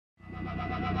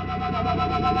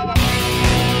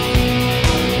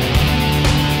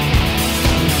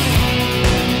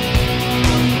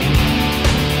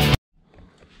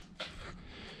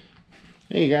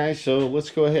Hey guys, so let's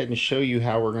go ahead and show you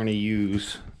how we're going to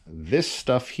use this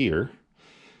stuff here.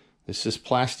 This is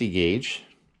Plastigage.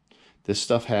 This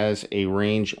stuff has a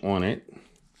range on it,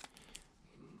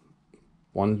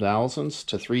 1/1000th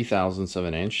to 3/1000th of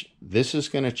an inch. This is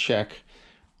going to check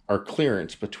our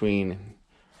clearance between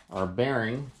our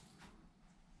bearing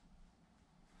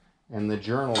and the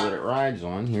journal that it rides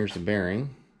on. Here's the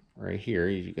bearing right here.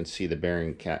 You can see the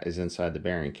bearing cap is inside the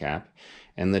bearing cap,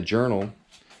 and the journal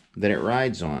that it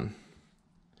rides on.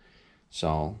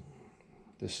 So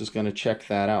this is going to check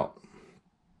that out.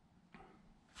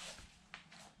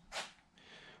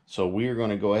 So we are going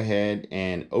to go ahead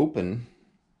and open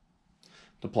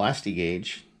the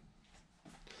Plastigage.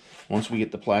 Once we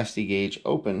get the Plastigage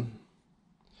open,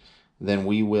 then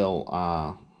we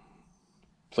will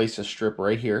place a strip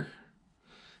right here.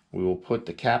 We will put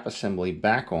the cap assembly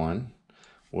back on.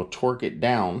 We'll torque it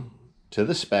down to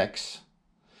the specs.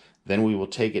 Then we will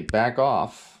take it back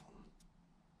off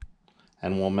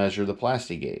and we'll measure the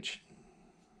Plastigage.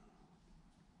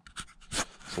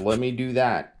 So let me do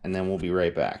that and then we'll be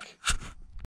right back.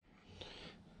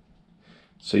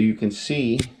 So you can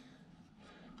see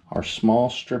our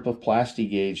small strip of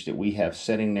Plastigage that we have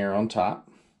sitting there on top.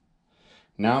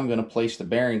 Now I'm going to place the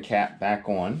bearing cap back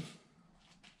on.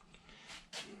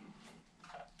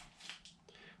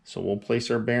 So we'll place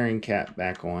our bearing cap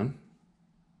back on.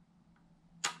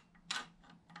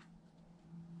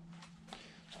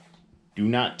 Do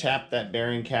not tap that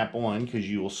bearing cap on because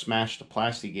you will smash the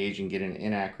Plastigage and get an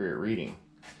inaccurate reading.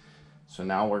 So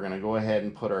now we're going to go ahead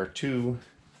and put our two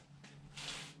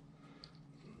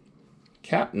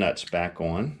cap nuts back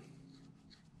on.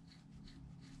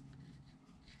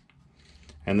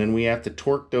 And then we have to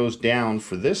torque those down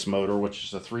for this motor, which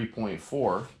is a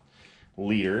 3.4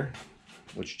 liter,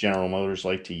 which General Motors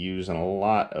like to use in a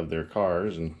lot of their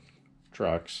cars and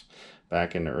trucks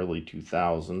back in the early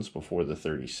 2000s before the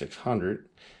 3600.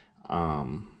 We're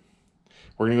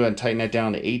going to go ahead and tighten that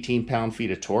down to 18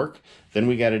 pound-feet of torque. Then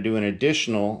we got to do an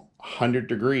additional 100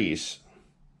 degrees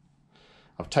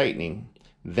of tightening.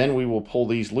 Then we will pull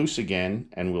these loose again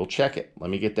and we'll check it. Let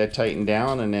me get that tightened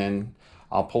down and then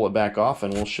I'll pull it back off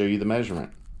and we'll show you the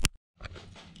measurement.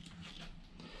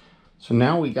 So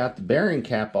now we got the bearing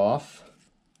cap off.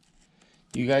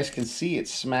 You guys can see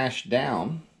it's smashed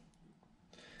down.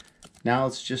 Now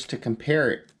it's just to compare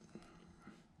it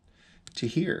to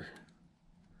here.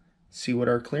 See what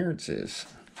our clearance is.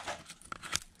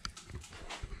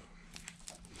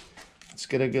 Let's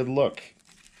get a good look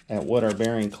at what our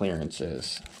bearing clearance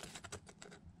is.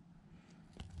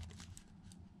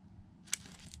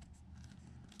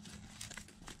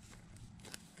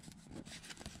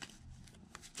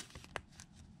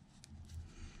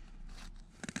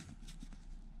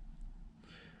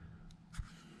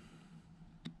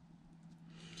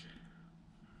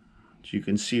 You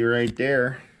can see right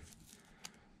there,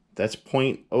 that's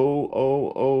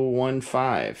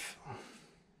 0.00015,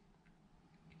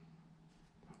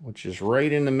 which is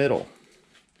right in the middle,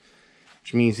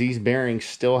 which means these bearings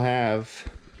still have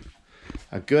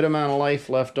a good amount of life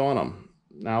left on them.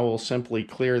 Now we'll simply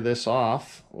clear this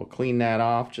off. We'll clean that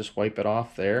off, just wipe it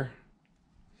off there.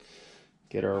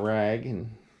 Get our rag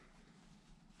and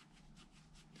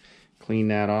clean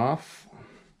that off.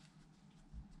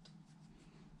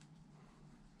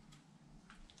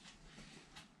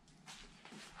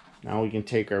 Now we can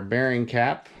take our bearing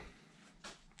cap.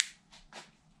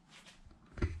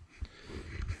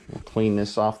 We'll clean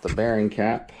this off the bearing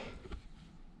cap.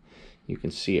 You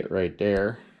can see it right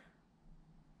there.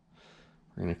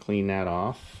 We're going to clean that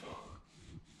off.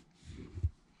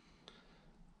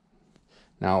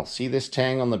 Now see this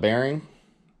tang on the bearing?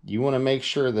 You want to make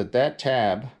sure that that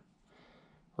tab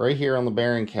right here on the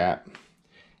bearing cap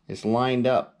is lined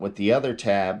up with the other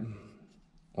tab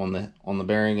on the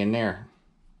bearing in there.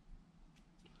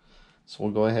 So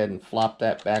we'll go ahead and flop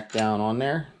that back down on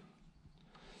there.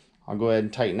 I'll go ahead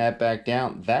and tighten that back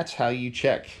down. That's how you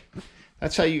check.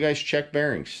 That's how you guys check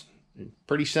bearings.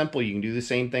 Pretty simple. You can do the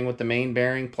same thing with the main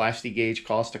bearing. Plastigage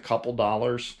costs a couple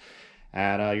dollars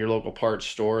at your local parts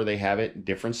store. They have it in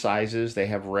different sizes. They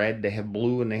have red, they have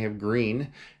blue, and they have green.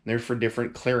 And they're for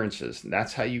different clearances.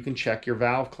 That's how you can check your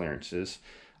valve clearances.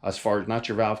 As far as, not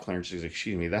your valve clearances,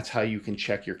 excuse me. That's how you can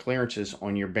check your clearances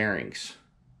on your bearings.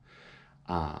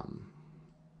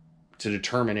 To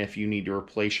determine if you need to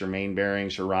replace your main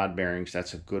bearings or rod bearings.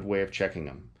 That's a good way of checking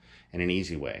them and an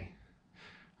easy way.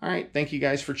 All right, thank you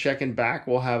guys for checking back.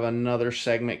 We'll have another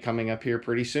segment coming up here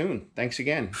pretty soon. Thanks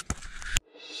again.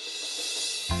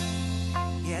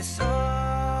 Yes,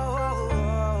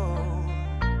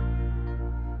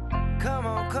 come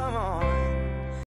on, come on.